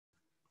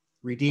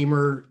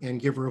Redeemer and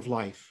giver of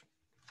life.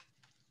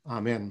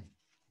 Amen.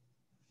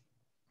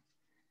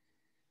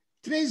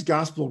 Today's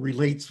gospel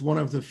relates one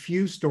of the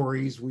few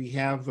stories we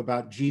have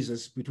about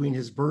Jesus between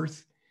his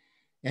birth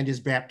and his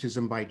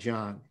baptism by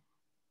John.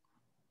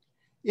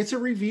 It's a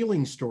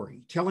revealing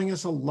story, telling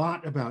us a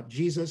lot about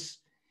Jesus,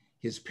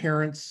 his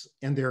parents,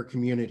 and their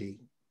community.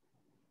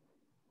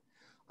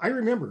 I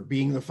remember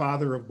being the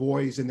father of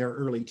boys in their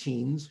early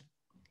teens.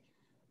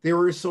 They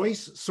were a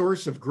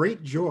source of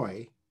great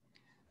joy,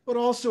 but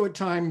also at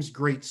times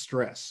great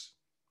stress.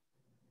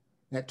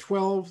 At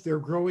 12, they're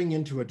growing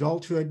into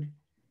adulthood,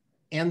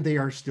 and they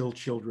are still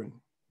children.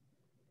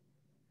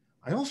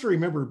 I also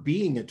remember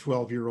being a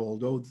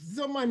 12-year-old,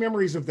 though my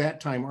memories of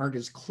that time aren't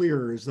as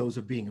clear as those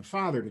of being a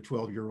father to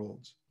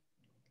 12-year-olds.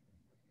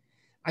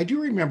 I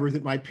do remember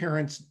that my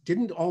parents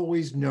didn't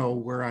always know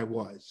where I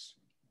was.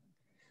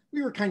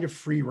 We were kind of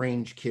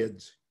free-range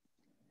kids.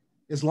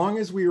 As long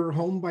as we were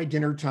home by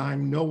dinner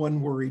time, no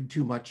one worried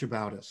too much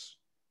about us.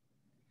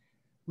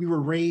 We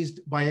were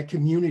raised by a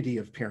community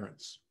of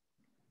parents.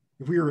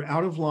 If we were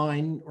out of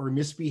line or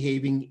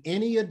misbehaving,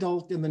 any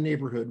adult in the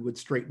neighborhood would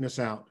straighten us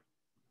out.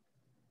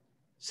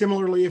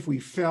 Similarly, if we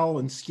fell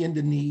and skinned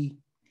a knee,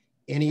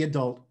 any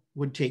adult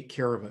would take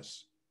care of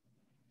us.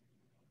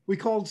 We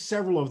called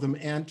several of them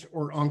aunt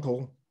or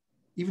uncle,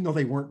 even though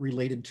they weren't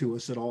related to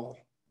us at all.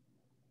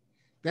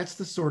 That's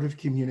the sort of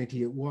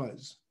community it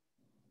was.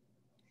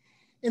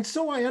 And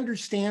so I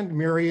understand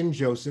Mary and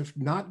Joseph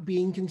not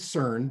being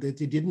concerned that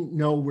they didn't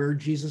know where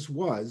Jesus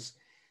was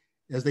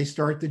as they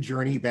start the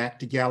journey back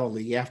to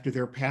Galilee after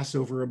their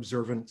Passover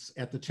observance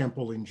at the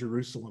temple in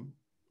Jerusalem.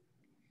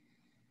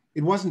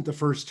 It wasn't the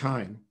first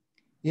time.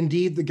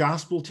 Indeed, the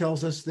gospel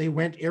tells us they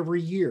went every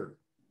year.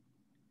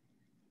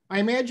 I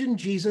imagine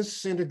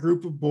Jesus and a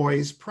group of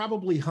boys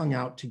probably hung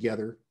out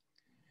together.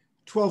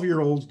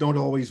 12-year-olds don't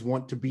always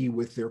want to be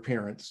with their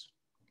parents.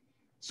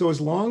 So as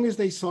long as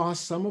they saw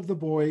some of the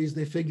boys,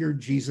 they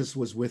figured Jesus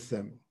was with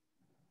them.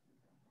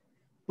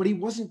 But he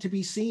wasn't to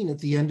be seen at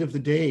the end of the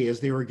day as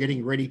they were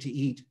getting ready to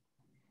eat.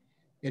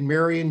 And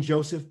Mary and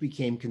Joseph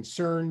became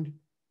concerned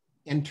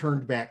and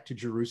turned back to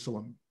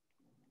Jerusalem.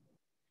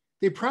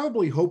 They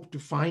probably hoped to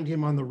find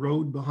him on the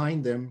road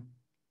behind them,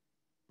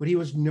 but he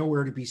was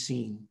nowhere to be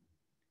seen.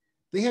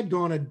 They had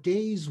gone a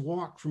day's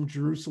walk from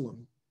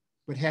Jerusalem,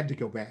 but had to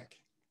go back.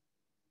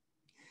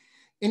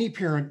 Any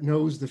parent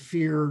knows the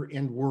fear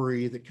and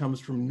worry that comes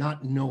from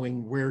not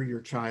knowing where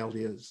your child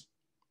is,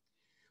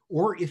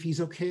 or if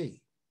he's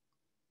okay.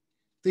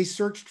 They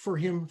searched for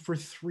him for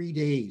 3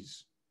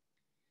 days.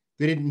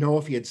 They didn't know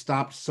if he had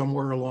stopped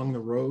somewhere along the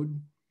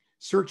road.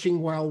 Searching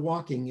while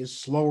walking is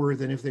slower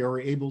than if they were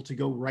able to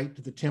go right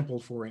to the temple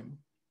for him.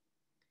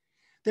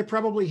 They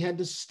probably had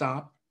to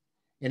stop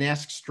and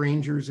ask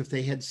strangers if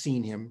they had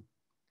seen him.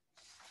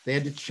 They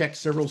had to check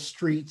several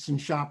streets and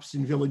shops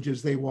and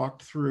villages they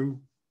walked through.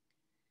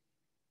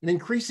 And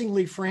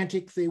increasingly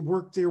frantic, they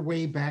worked their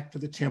way back to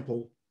the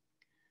temple,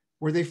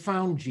 where they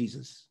found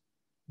Jesus,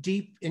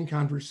 deep in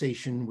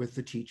conversation with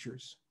the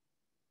teachers.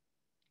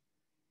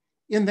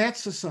 In that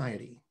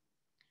society,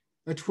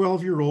 a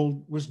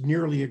 12-year-old was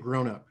nearly a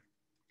grown-up,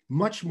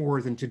 much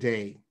more than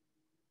today.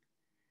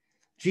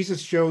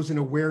 Jesus shows an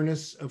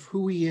awareness of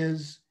who he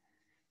is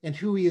and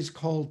who he is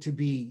called to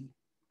be.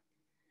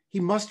 He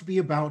must be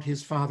about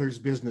his Father's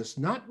business,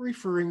 not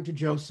referring to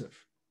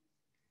Joseph,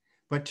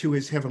 but to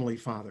his heavenly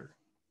Father.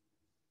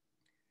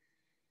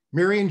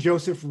 Mary and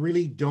Joseph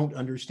really don't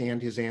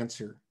understand his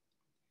answer.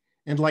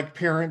 And like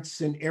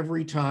parents in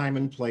every time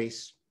and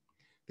place,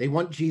 they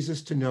want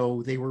Jesus to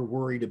know they were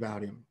worried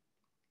about him.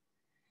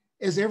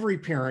 As every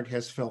parent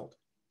has felt,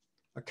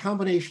 a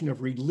combination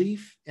of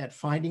relief at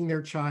finding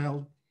their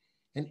child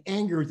and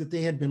anger that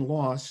they had been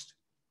lost,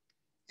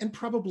 and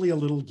probably a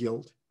little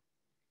guilt.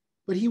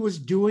 But he was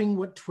doing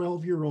what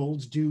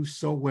 12-year-olds do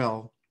so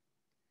well,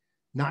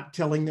 not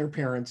telling their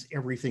parents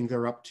everything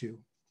they're up to.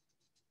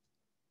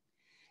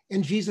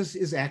 And Jesus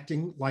is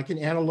acting like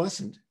an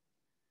adolescent,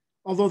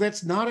 although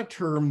that's not a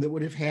term that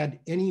would have had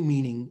any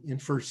meaning in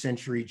first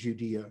century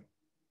Judea.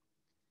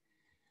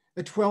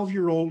 A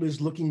 12-year-old is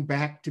looking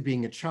back to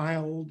being a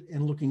child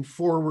and looking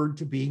forward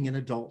to being an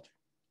adult.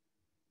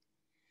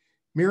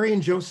 Mary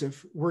and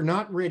Joseph were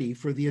not ready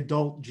for the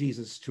adult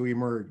Jesus to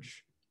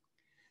emerge,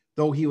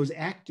 though he was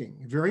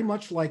acting very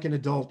much like an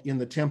adult in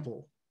the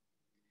temple,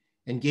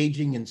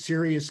 engaging in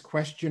serious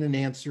question and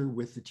answer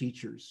with the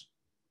teachers.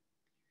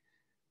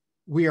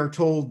 We are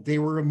told they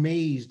were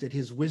amazed at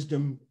his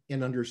wisdom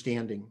and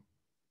understanding.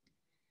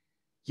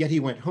 Yet he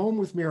went home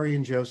with Mary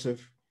and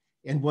Joseph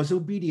and was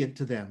obedient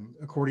to them,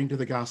 according to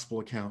the gospel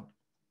account,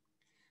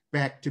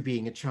 back to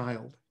being a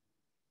child.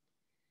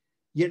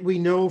 Yet we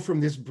know from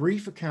this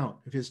brief account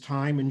of his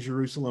time in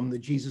Jerusalem that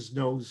Jesus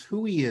knows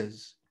who he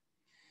is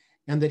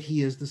and that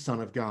he is the Son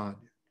of God.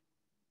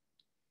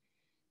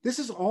 This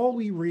is all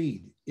we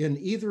read in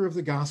either of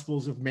the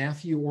Gospels of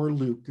Matthew or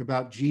Luke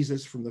about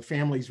Jesus from the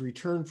family's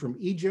return from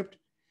Egypt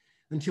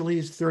until he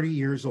is 30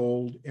 years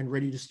old and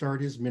ready to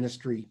start his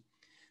ministry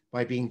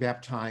by being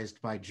baptized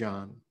by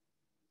John.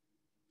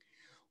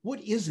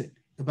 What is it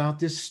about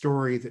this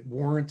story that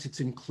warrants its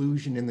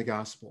inclusion in the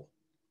gospel.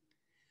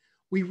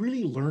 We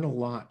really learn a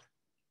lot.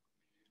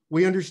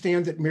 We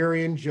understand that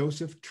Mary and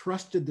Joseph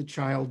trusted the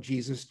child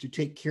Jesus to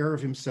take care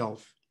of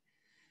himself,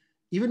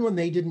 even when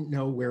they didn't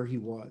know where he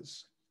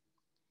was.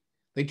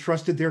 They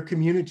trusted their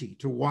community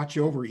to watch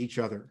over each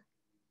other.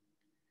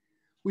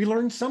 We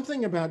learn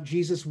something about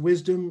Jesus'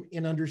 wisdom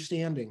and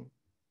understanding,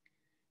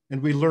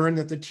 and we learn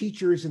that the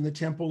teachers in the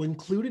temple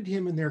included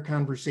him in their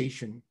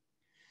conversation,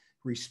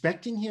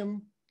 respecting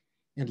him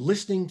and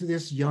listening to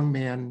this young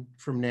man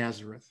from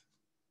Nazareth.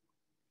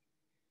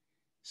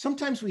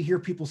 Sometimes we hear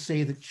people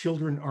say that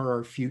children are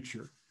our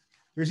future.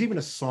 There's even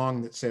a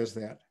song that says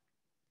that.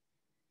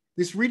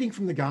 This reading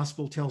from the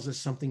gospel tells us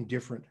something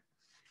different,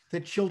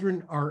 that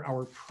children are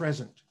our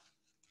present.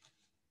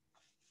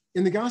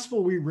 In the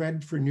gospel we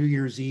read for New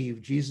Year's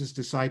Eve, Jesus'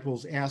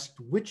 disciples asked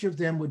which of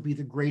them would be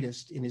the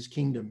greatest in his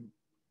kingdom.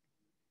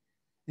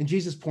 And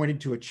Jesus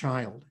pointed to a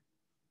child,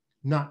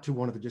 not to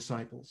one of the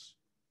disciples.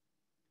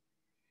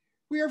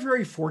 We are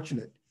very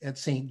fortunate at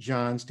St.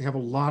 John's to have a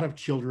lot of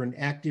children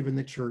active in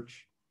the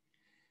church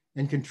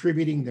and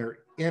contributing their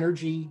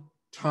energy,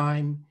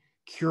 time,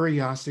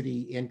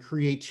 curiosity, and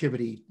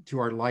creativity to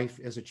our life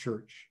as a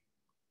church.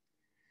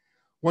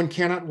 One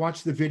cannot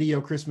watch the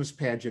video Christmas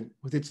pageant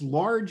with its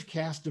large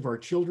cast of our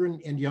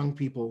children and young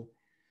people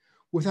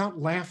without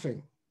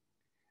laughing,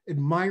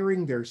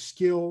 admiring their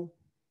skill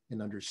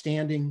and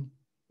understanding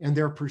and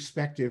their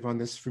perspective on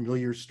this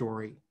familiar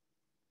story.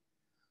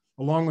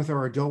 Along with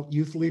our adult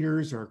youth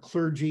leaders, our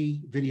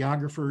clergy,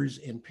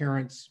 videographers, and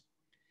parents,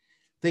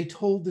 they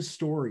told the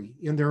story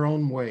in their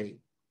own way,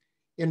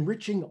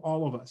 enriching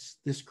all of us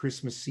this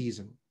Christmas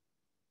season.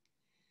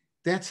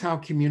 That's how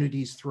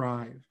communities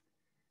thrive,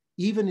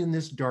 even in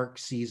this dark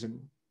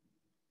season.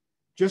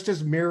 Just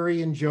as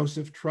Mary and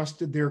Joseph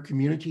trusted their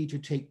community to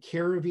take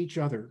care of each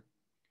other,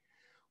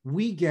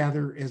 we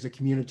gather as a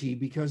community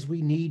because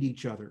we need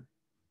each other.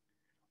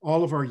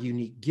 All of our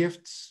unique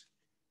gifts,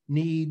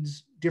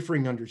 needs,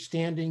 differing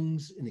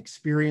understandings and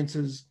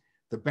experiences,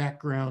 the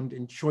background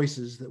and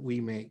choices that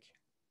we make.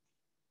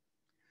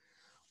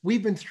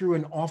 We've been through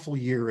an awful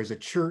year as a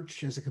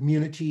church, as a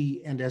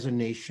community, and as a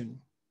nation.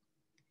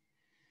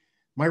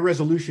 My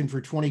resolution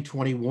for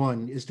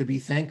 2021 is to be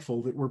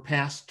thankful that we're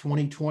past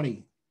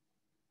 2020.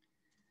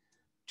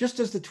 Just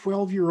as the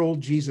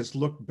 12-year-old Jesus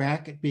looked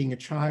back at being a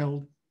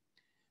child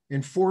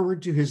and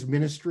forward to his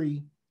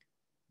ministry,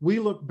 we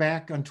look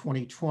back on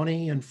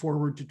 2020 and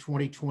forward to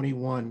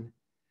 2021,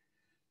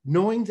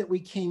 knowing that we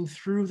came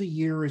through the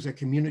year as a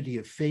community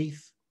of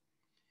faith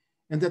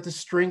and that the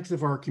strength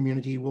of our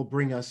community will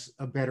bring us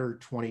a better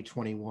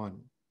 2021.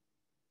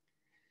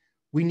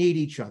 We need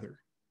each other,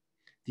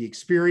 the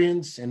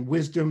experience and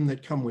wisdom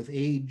that come with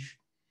age,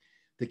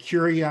 the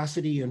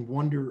curiosity and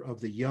wonder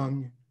of the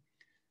young,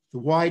 the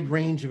wide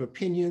range of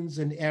opinions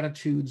and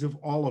attitudes of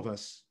all of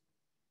us.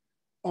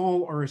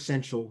 All are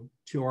essential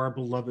to our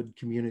beloved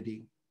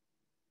community.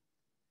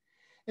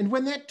 And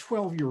when that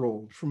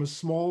 12-year-old from a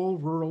small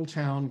rural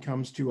town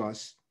comes to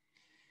us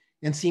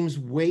and seems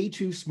way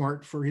too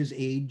smart for his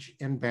age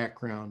and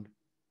background,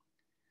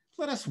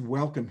 let us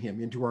welcome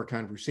him into our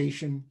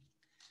conversation,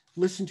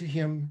 listen to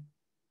him,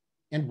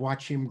 and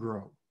watch him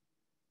grow.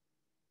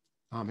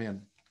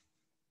 Amen.